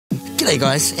G'day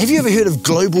guys, have you ever heard of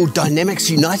Global Dynamics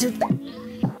United?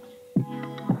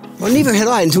 Well, neither had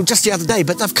I until just the other day,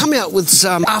 but they've come out with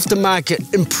some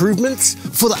aftermarket improvements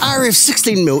for the RF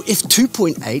 16mm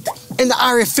f2.8 and the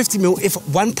RF 50mm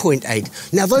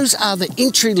f1.8. Now those are the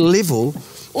entry level,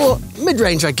 or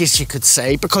mid-range I guess you could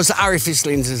say, because the RFS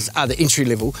lenses are the entry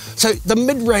level. So the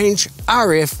mid-range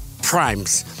RF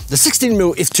primes, the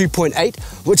 16mm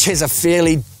f2.8, which has a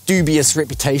fairly dubious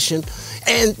reputation,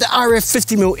 and the RF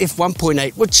 50mm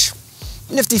f1.8, which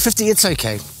nifty 50, it's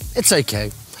okay. It's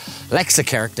okay. Lacks the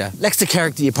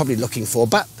character you're probably looking for,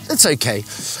 but it's okay.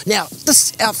 Now,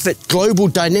 this outfit, Global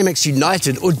Dynamics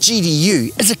United, or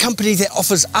GDU, is a company that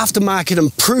offers aftermarket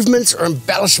improvements or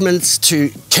embellishments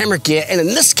to camera gear, and in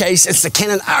this case, it's the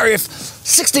Canon RF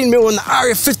 16mm and the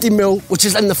RF 50mm, which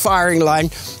is in the firing line.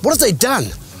 What have they done?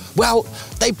 Well,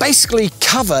 they basically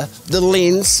cover the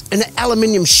lens in an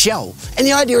aluminium shell, and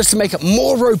the idea is to make it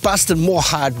more robust and more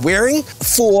hard wearing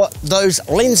for those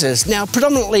lenses. Now,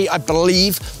 predominantly, I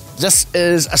believe this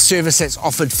is a service that's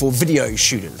offered for video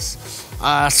shooters.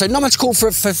 So not much call for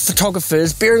it for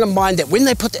photographers, bearing in mind that when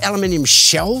they put the aluminium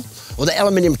shell or the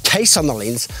aluminium case on the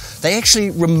lens, they actually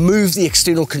remove the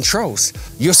external controls.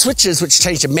 Your switches, which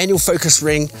change the manual focus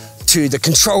ring to the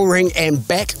control ring and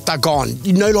back, they're gone.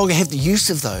 You no longer have the use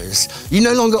of those. You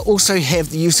no longer also have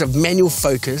the use of manual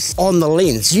focus on the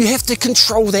lens. You have to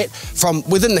control that from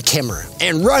within the camera.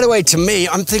 And right away to me,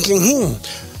 I'm thinking,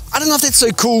 I don't know if that's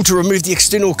so cool to remove the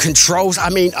external controls. I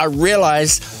mean, I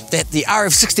realized that the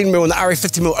RF 16mm and the RF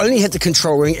 50mm only had the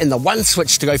control ring and the one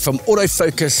switch to go from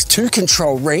autofocus to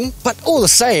control ring. But all the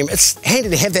same, it's handy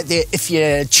to have that there if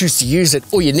you choose to use it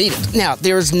or you need it. Now,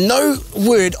 there is no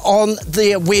word on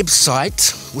their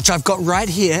website, which I've got right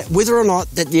here, whether or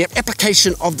not that the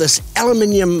application of this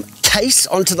aluminium case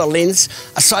onto the lens,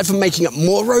 aside from making it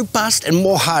more robust and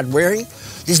more hard wearing,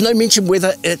 there's no mention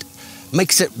whether it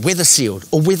makes it weather sealed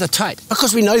or weather tight,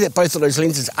 because we know that both of those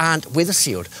lenses aren't weather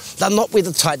sealed. They're not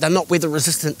weather tight, they're not weather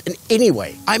resistant in any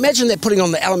way. I imagine that putting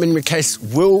on the aluminium case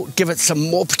will give it some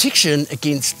more protection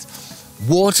against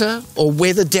water or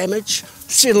weather damage,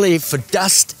 certainly for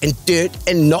dust and dirt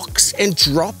and knocks and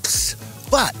drops,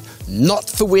 but not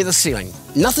for weather sealing.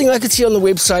 Nothing I could see on the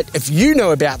website. If you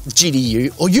know about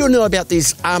GDU or you know about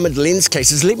these armoured lens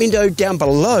cases, let me know down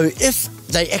below if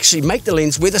they actually make the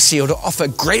lens weather sealed or offer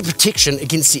greater protection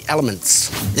against the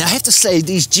elements. Now I have to say,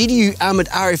 these GDU armoured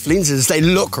RF lenses, they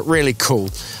look really cool.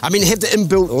 I mean, they have the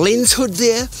inbuilt lens hood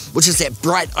there, which is that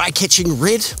bright eye-catching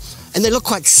red, and they look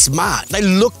quite smart. They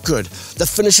look good. The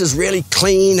finish is really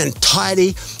clean and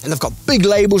tidy, and they've got big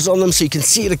labels on them so you can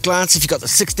see at a glance if you've got the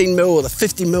 16mm or the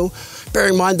 50mm. Bear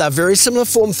in mind they're very similar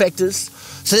form factors,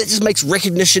 so that just makes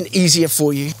recognition easier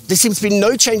for you. There seems to be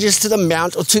no changes to the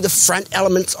mount or to the front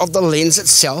elements of the lens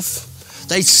itself.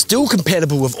 They're still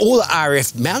compatible with all the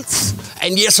RF mounts.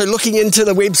 And yeah, so looking into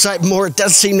the website more, it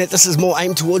does seem that this is more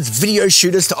aimed towards video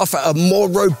shooters to offer a more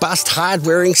robust,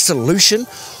 hard-wearing solution.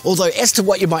 Although as to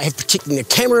what you might have protecting the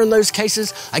camera in those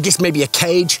cases, I guess maybe a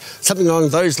cage, something along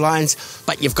those lines.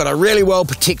 But you've got a really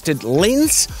well-protected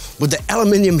lens with the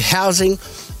aluminium housing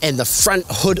and the front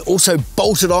hood also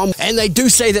bolted on. And they do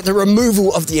say that the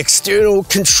removal of the external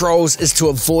controls is to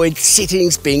avoid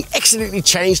settings being accidentally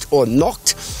changed or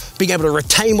knocked, being able to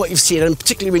retain what you've set in,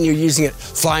 particularly when you're using it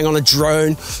flying on a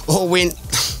drone or when,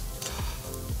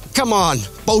 come on,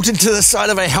 bolted to the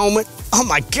side of a helmet. Oh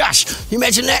my gosh, you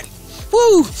imagine that?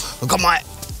 Woo! I've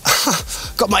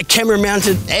got my camera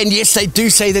mounted, and yes, they do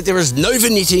say that there is no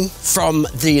vignetting from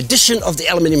the addition of the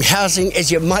aluminium housing,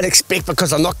 as you might expect,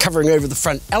 because I'm not covering over the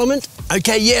front element.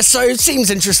 Okay, yeah, so it seems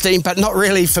interesting, but not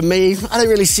really for me. I don't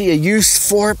really see a use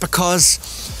for it because,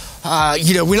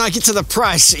 you know, when I get to the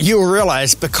price, you'll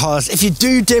realize, because if you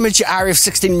do damage your RF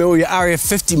 16mm or your RF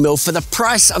 50mm, for the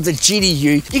price of the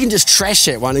GDU, you can just trash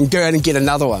that one and go out and get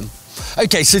another one.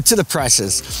 Okay, so to the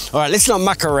prices. All right, let's not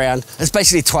muck around. It's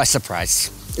basically twice the price.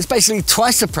 It's basically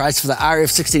twice the price for the RF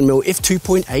 16mm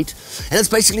f2.8, and it's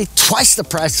basically twice the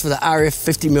price for the RF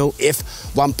 50mm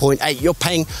f1.8. You're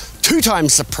paying 2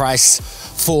 times the price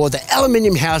for the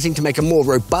aluminium housing to make a more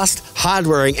robust,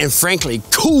 hard-wearing, and frankly,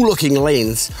 cool-looking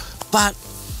lens. But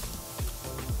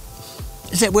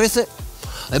is that worth it?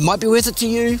 It might be worth it to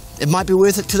you. It might be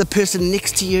worth it to the person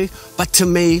next to you. But to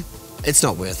me, it's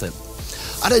not worth it.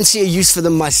 I don't see a use for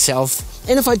them myself.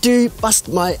 And if I do bust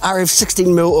my RF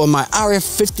 16mm or my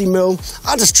RF 50mm,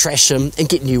 I'll just trash them and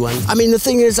get new ones. I mean, the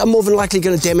thing is, I'm more than likely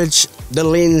going to damage the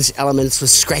lens elements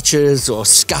with scratches or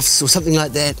scuffs or something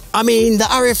like that. I mean, the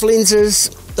RF lenses,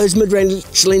 those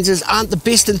mid-range lenses, aren't the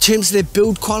best in terms of their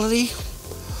build quality,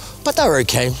 but they're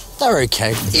okay. they're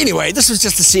okay. Anyway, this was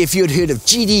just to see if you had heard of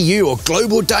GDU or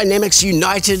Global Dynamics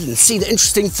United and see the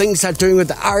interesting things they're doing with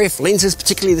the RF lenses,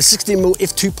 particularly the 16mm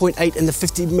f2.8 and the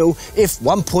 50mm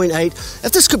f1.8.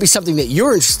 If this could be something that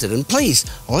you're interested in, please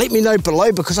let me know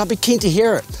below because I'd be keen to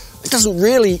hear it. It doesn't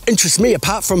really interest me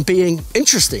apart from being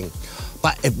interesting,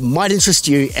 but it might interest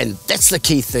you, and that's the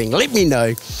key thing. Let me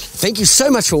know. Thank you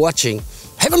so much for watching.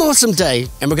 Have an awesome day,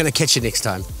 and we're going to catch you next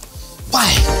time.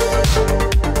 Bye.